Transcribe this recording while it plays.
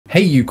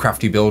Hey you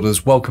crafty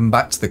builders, welcome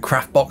back to the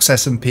CraftBox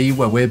SMP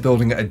where we're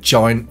building a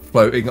giant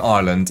floating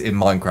island in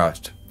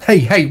Minecraft.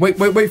 Hey, wait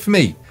for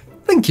me.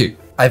 Thank you.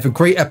 I have a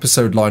great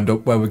episode lined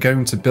up where we're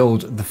going to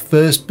build the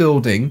first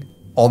building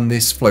on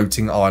this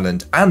floating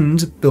island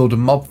and build a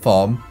mob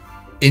farm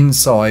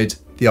inside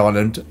the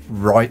island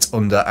right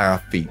under our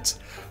feet.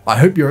 I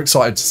hope you're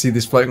excited to see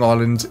this floating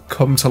island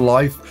come to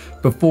life.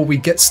 Before we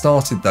get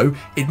started though,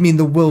 it'd mean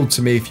the world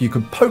to me if you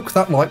could poke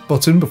that like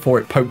button before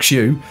it pokes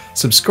you,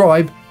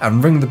 subscribe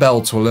and ring the bell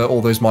to alert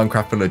all those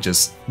Minecraft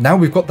villagers. Now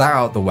we've got that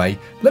out of the way,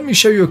 let me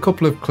show you a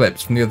couple of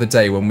clips from the other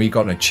day when we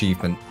got an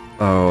achievement.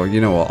 Oh,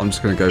 you know what, I'm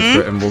just going to go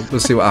for it and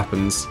let's see what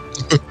happens.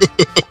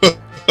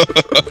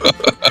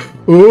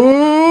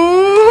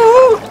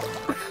 Ooh!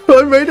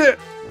 I made it!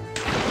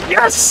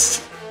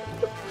 Yes!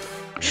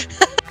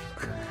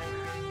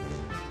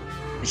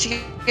 Did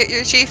you get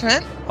your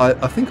achievement? I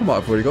think I might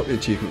have already got the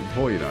achievement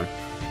before, you know.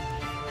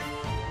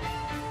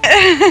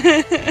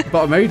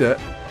 But I made it.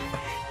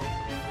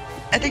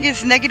 I think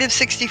it's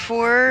 -64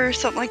 or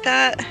something like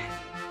that.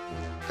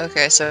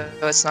 Okay, so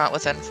it's not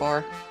within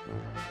 4.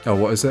 Oh,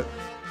 what is it?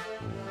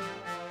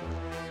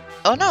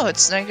 Oh no,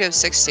 it's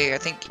 -60. I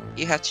think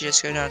you have to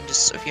just go down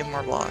just a few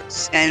more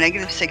blocks. And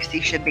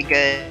 -60 should be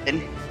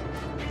good.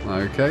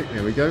 Okay,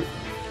 here we go.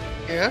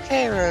 You're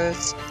okay,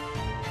 Rose.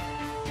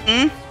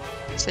 Hmm?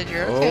 I said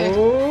you're okay.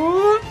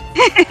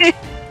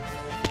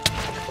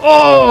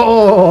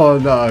 Oh, oh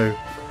no!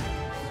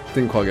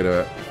 Didn't quite get to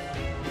it.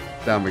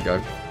 Down we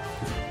go.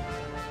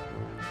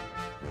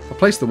 I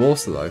placed the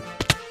water though.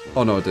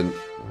 Oh no, I didn't.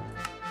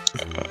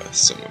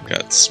 Someone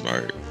got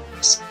smart.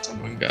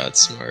 Someone got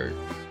smart.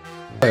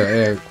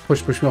 Here,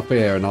 push me off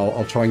here, and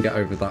I'll try and get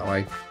over that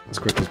way as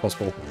quickly as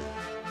possible.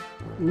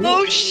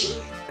 Oh sh!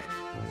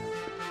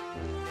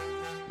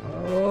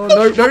 Oh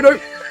no!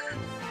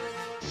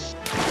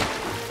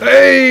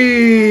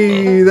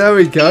 Hey, there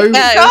we go.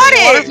 Yeah, Got it was the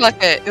it! water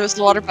bucket. It was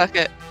the water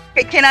bucket.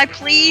 Okay, can I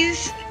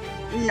please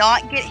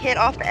not get hit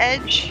off the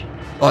edge?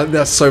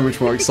 That's so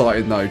much more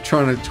exciting though.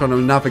 Trying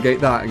to navigate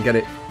that and get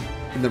it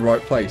in the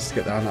right place.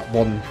 Get down that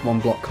one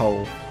block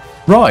hole.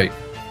 Right,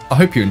 I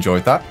hope you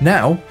enjoyed that.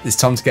 Now it's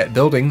time to get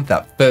building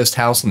that first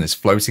house on this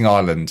floating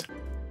island.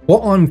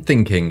 What I'm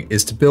thinking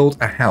is to build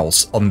a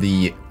house on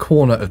the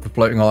corner of the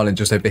floating island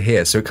just over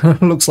here, so it kind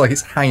of looks like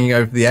it's hanging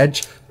over the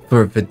edge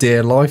for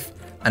dear life.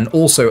 And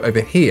also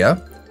over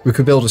here, we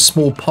could build a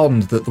small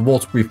pond that the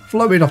water will be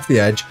flowing off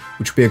the edge,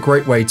 which would be a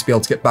great way to be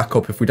able to get back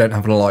up if we don't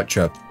have an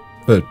elytra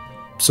for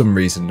some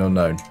reason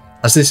unknown.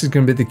 As this is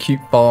going to be the cute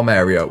farm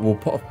area, we'll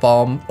put a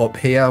farm up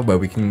here where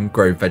we can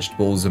grow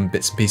vegetables and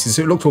bits and pieces,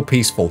 so it looks all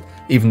peaceful,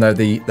 even though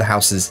the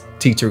house is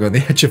teetering on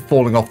the edge of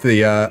falling off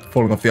the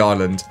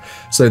island.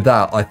 So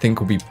that I think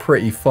will be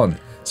pretty fun.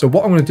 So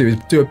what I'm going to do is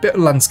do a bit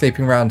of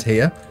landscaping around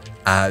here.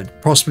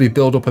 Possibly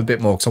build up a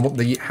bit more because I want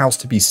the house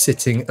to be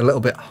sitting a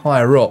little bit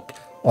higher up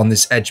on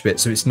this edge bit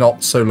so it's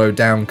not so low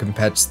down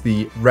compared to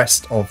the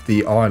rest of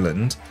the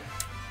island,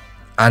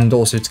 and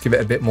also to give it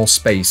a bit more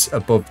space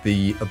above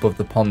the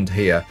pond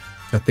here,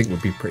 which I think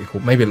would be pretty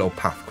cool. Maybe a little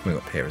path coming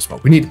up here as well.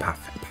 We need a path.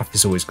 A path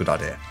is always a good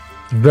idea.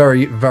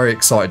 Very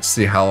excited to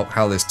see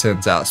how this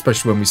turns out,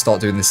 especially when we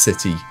start doing the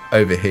city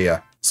over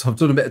here. So I've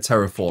done a bit of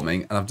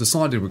terraforming and I've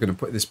decided we're going to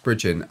put this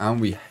bridge in, and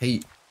we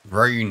hate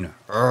rain.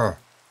 Ugh.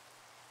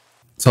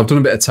 So I've done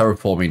a bit of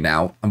terraforming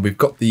now, and we've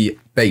got the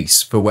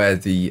base for where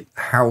the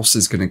house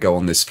is going to go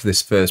on this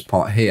first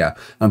part here.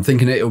 And I'm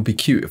thinking it would be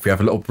cute if we have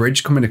a little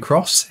bridge coming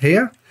across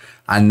here,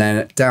 and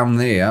then down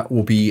there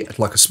will be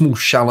like a small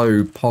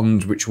shallow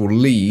pond which will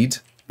lead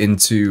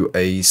into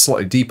a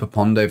slightly deeper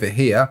pond over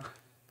here,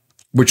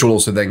 which will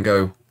also then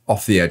go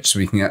off the edge so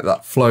we can get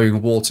that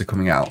flowing water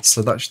coming out.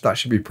 So that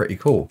should be pretty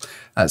cool.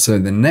 So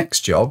the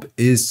next job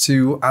is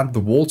to add the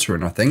water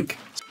in, I think.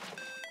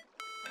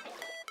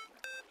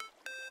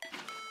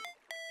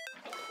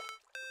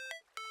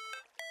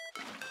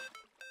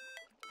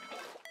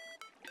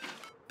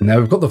 Now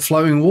we've got the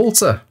flowing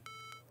water,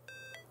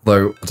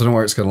 though I don't know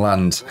where it's going to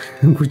land,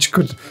 which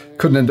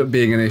couldn't end up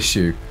being an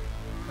issue.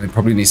 It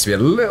probably needs to be a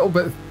little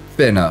bit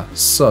thinner,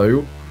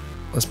 so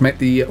let's make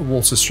the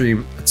water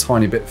stream a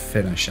tiny bit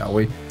thinner, shall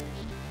we?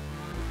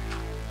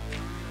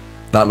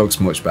 That looks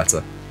much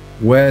better.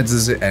 Where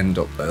does it end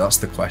up though? That's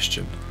the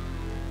question.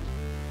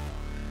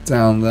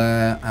 Down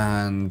there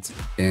and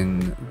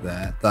in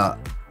there. That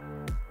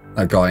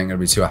guy ain't going to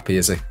be too happy,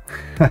 is he?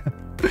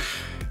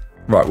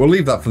 Right, we'll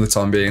leave that for the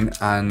time being,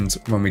 and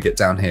when we get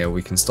down here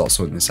we can start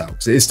sorting this out,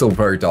 because it is still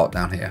very dark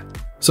down here.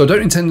 So I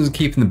don't intend on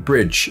keeping the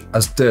bridge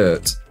as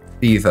dirt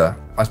either.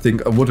 I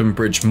think a wooden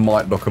bridge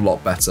might look a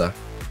lot better.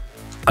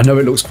 I know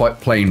it looks quite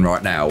plain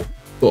right now,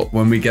 but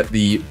when we get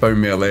the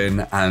bone meal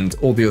in and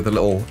all the other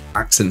little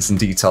accents and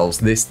details,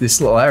 this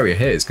little area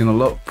here is going to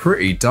look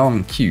pretty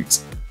darn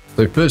cute.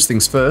 So first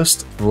things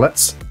first,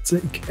 let's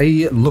take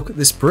a look at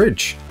this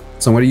bridge.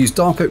 So I'm going to use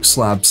dark oak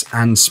slabs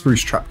and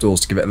spruce trapdoors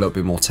to give it a little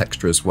bit more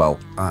texture as well.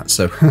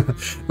 So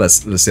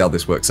let's see how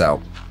this works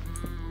out.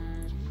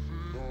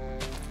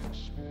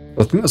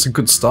 But I think that's a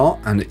good start,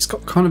 and it's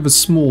got kind of a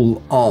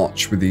small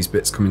arch with these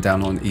bits coming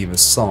down on either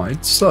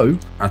side. So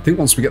I think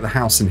once we get the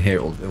house in here,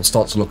 it'll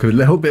start to look a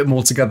little bit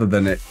more together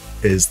than it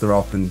is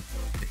rather than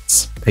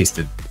it's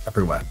pasted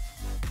everywhere.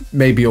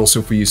 Maybe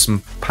also if we use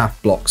some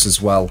path blocks as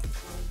well,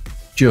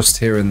 just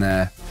here and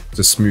there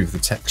to smooth the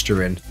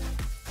texture in.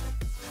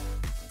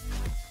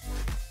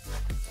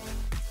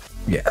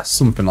 Yeah,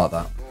 something like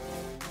that.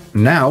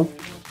 Now,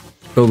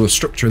 build a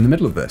structure in the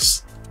middle of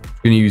this.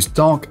 We're going to use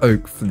dark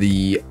oak for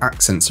the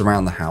accents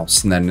around the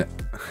house, and then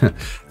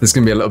there's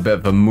going to be a little bit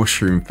of a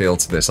mushroom feel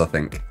to this, I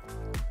think.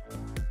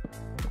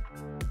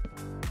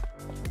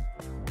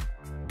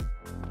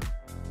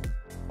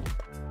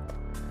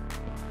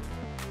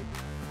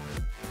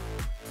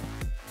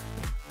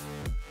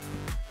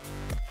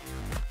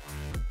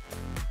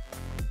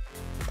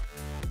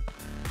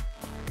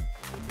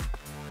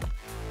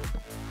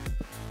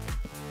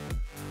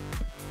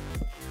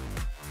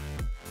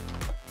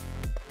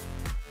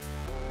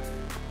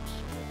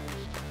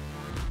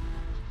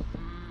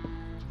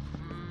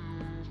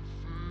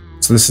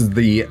 So this is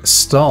the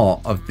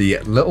start of the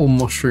little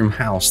mushroom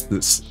house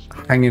that's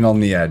hanging on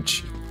the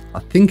edge. I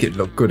think it'd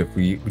look good if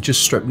we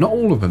just strip, not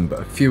all of them,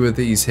 but a few of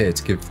these here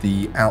to give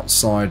the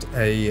outside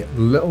a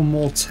little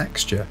more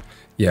texture.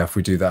 Yeah, if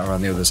we do that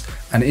around the others.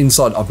 And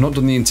inside, I've not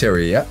done the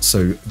interior yet,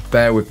 so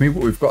bear with me,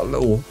 but we've got a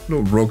little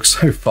rug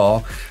so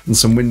far and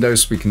some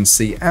windows we can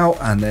see out,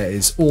 and there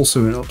is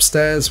also an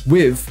upstairs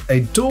with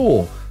a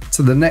door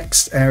to the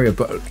next area.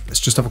 But let's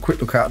just have a quick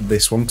look at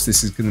this one, because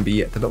this is going to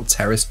be the little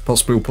terrace.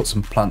 Possibly we'll put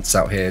some plants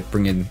out here,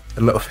 bring in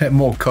a little bit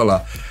more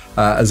colour,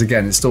 as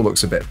again it still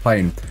looks a bit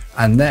plain.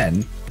 And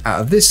then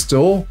out of this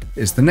door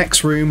is the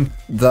next room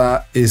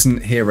that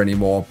isn't here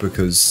anymore,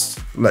 because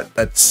well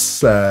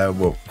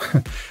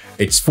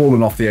it's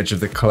fallen off the edge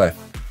of the cliff,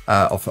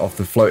 off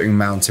the floating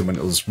mountain when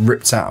it was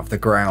ripped out of the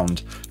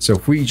ground. So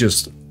if we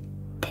just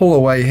pull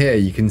away here,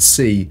 you can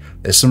see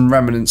there's some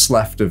remnants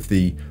left of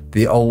the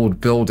old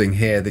building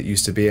here that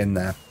used to be in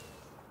there,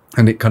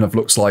 and it kind of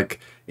looks like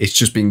it's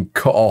just been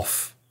cut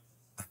off.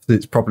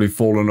 It's probably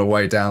fallen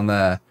away down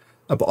there,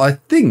 but I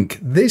think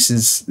this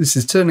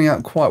is turning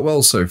out quite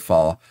well so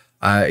far.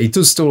 It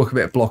does still look a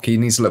bit blocky,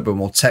 needs a little bit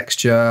more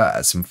texture,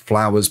 some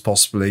flowers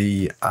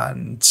possibly,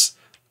 and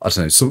I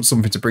don't know,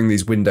 something to bring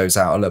these windows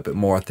out a little bit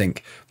more, I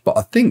think. But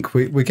I think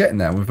we're getting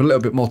there with a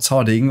little bit more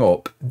tidying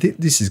up.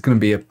 This is going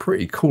to be a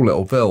pretty cool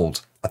little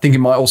build. I think it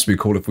might also be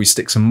cool if we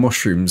stick some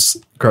mushrooms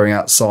growing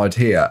outside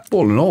here.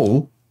 All in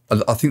all,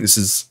 I think this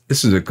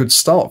is a good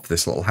start for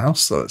this little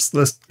house. So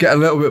let's get a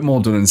little bit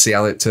more done and see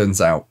how it turns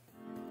out.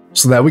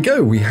 So there we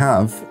go. We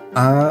have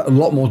a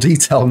lot more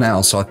detail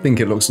now, so I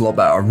think it looks a lot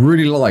better. I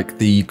really like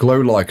the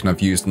glow lichen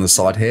I've used on the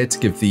side here to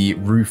give the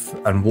roof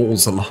and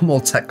walls a lot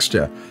more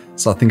texture.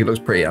 So I think it looks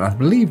pretty. And I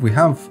believe we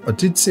have, I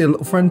did see a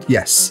little friend.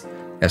 Yes,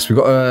 we've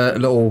got a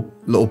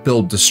little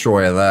build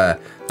destroyer there,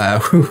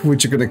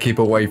 which you're going to keep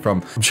away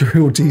from. I'm sure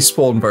he'll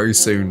despawn very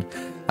soon.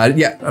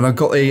 Yeah, and I've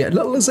got a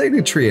little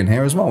azalea tree in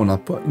here as well, and I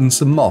put in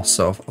some moss,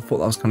 so I thought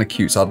that was kind of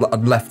cute. So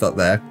I'd left that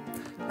there.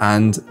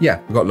 And yeah,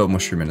 we've got a little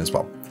mushroom in as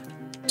well.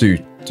 Do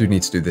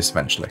need to do this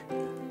eventually.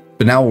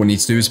 But now all we need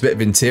to do is a bit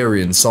of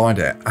interior inside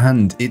it,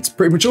 and it's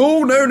pretty much,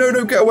 oh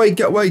no, get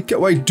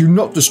away, do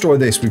not destroy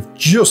this. We've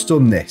just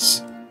done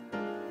this.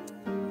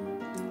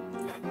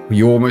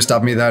 You almost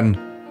had me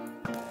then.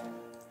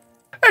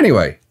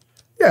 Anyway,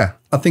 yeah,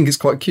 I think it's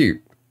quite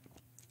cute.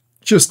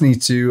 Just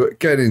need to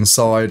get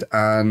inside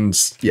and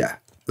yeah,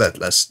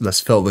 let's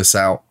fill this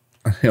out.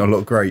 It'll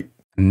look great.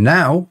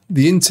 Now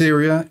the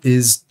interior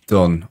is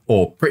done,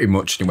 or pretty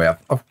much anyway.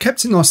 I've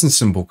kept it nice and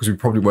simple because we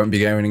probably won't be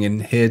going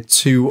in here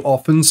too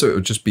often, so it'll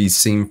just be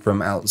seen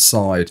from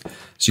outside.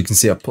 So you can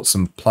see I've put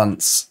some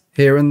plants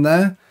here and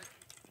there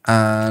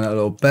and a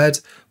little bed.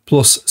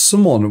 Plus,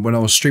 someone, when I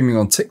was streaming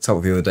on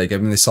TikTok the other day,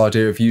 gave me this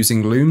idea of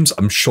using looms.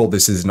 I'm sure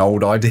this is an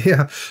old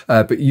idea,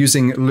 but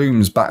using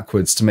looms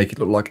backwards to make it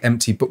look like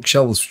empty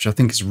bookshelves, which I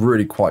think is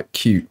really quite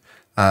cute.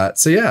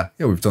 So yeah,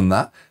 we've done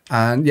that.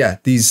 And yeah,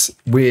 these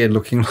weird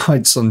looking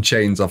lights on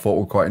chains I thought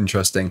were quite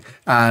interesting,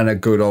 and a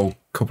good old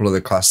couple of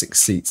the classic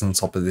seats on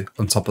top of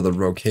the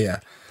rug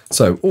here.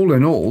 So all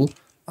in all,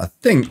 I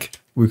think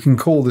we can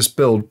call this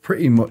build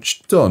pretty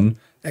much done.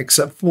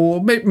 Except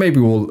for maybe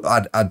we'll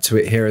add to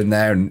it here and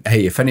there. And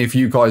hey, if any of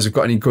you guys have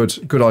got any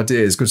good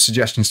ideas, good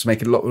suggestions to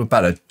make it look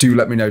better, do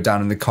let me know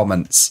down in the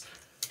comments.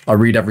 I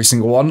read every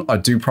single one, I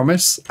do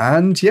promise.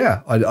 And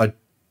yeah, I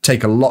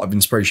take a lot of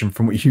inspiration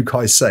from what you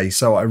guys say,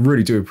 so I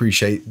really do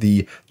appreciate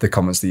the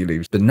comments that you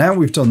leave. But now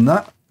we've done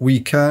that, we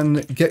can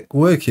get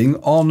working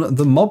on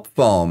the mob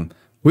farm,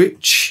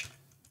 which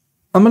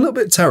I'm a little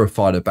bit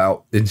terrified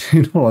about,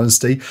 in all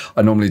honesty.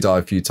 I normally die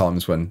a few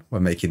times when we're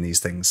making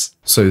these things.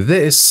 So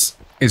this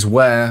is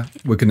where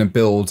we're going to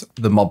build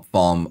the mob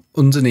farm,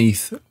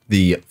 underneath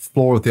the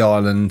floor of the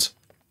island,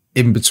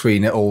 in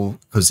between it all,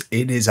 because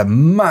it is a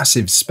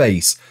massive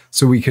space.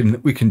 So we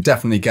can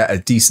definitely get a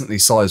decently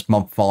sized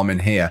mob farm in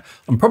here.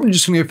 I'm probably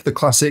just going to go for the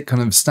classic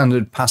kind of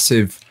standard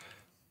passive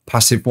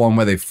one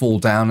where they fall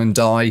down and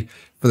die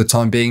for the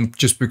time being,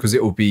 just because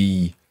it will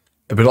be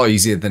It'll be a lot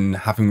easier than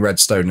having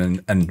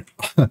redstone and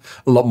a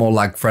lot more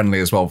lag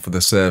friendly as well for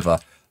the server.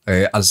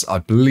 As I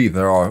believe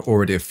there are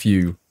already a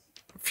few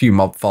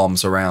mob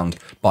farms around,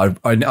 but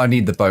I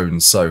need the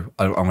bones, so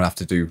I'm gonna have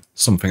to do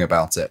something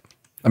about it.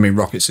 I mean,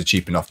 rockets are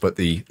cheap enough, but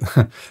the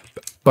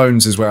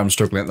bones is where I'm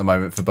struggling at the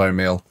moment for bone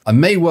meal. I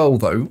may well,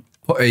 though,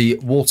 put a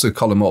water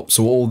column up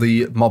so all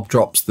the mob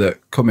drops that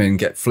come in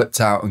get flipped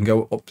out and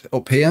go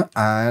up here,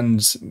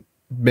 and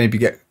maybe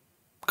get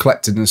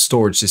collected in a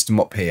storage system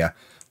up here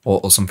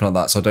or something like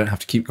that, so I don't have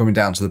to keep going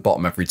down to the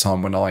bottom every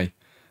time when I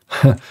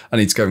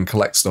need to go and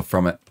collect stuff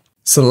from it.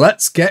 So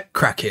let's get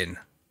cracking.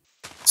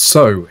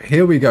 So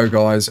here we go,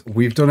 guys.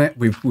 We've done it.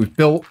 We've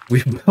built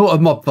a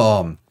mob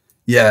farm.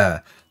 Yeah.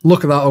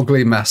 Look at that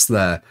ugly mess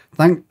there.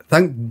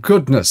 Thank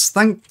goodness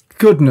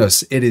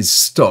it is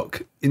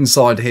stuck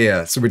inside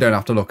here, so we don't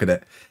have to look at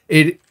it.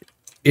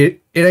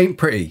 It ain't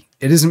pretty.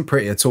 It isn't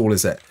pretty at all,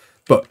 is it?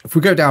 But if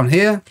we go down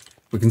here,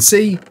 we can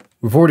see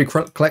we've already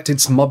collected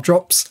some mob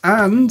drops,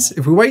 and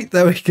if we wait,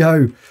 there we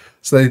go.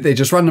 So they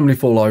just randomly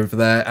fall over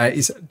there.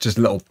 It's just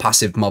a little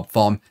passive mob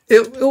farm.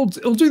 It'll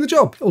do the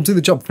job. It'll do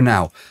the job for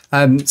now.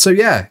 So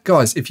yeah,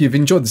 guys, if you've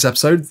enjoyed this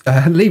episode,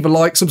 leave a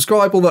like,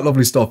 subscribe, all that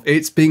lovely stuff.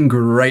 It's been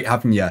great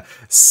having you.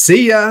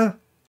 See ya!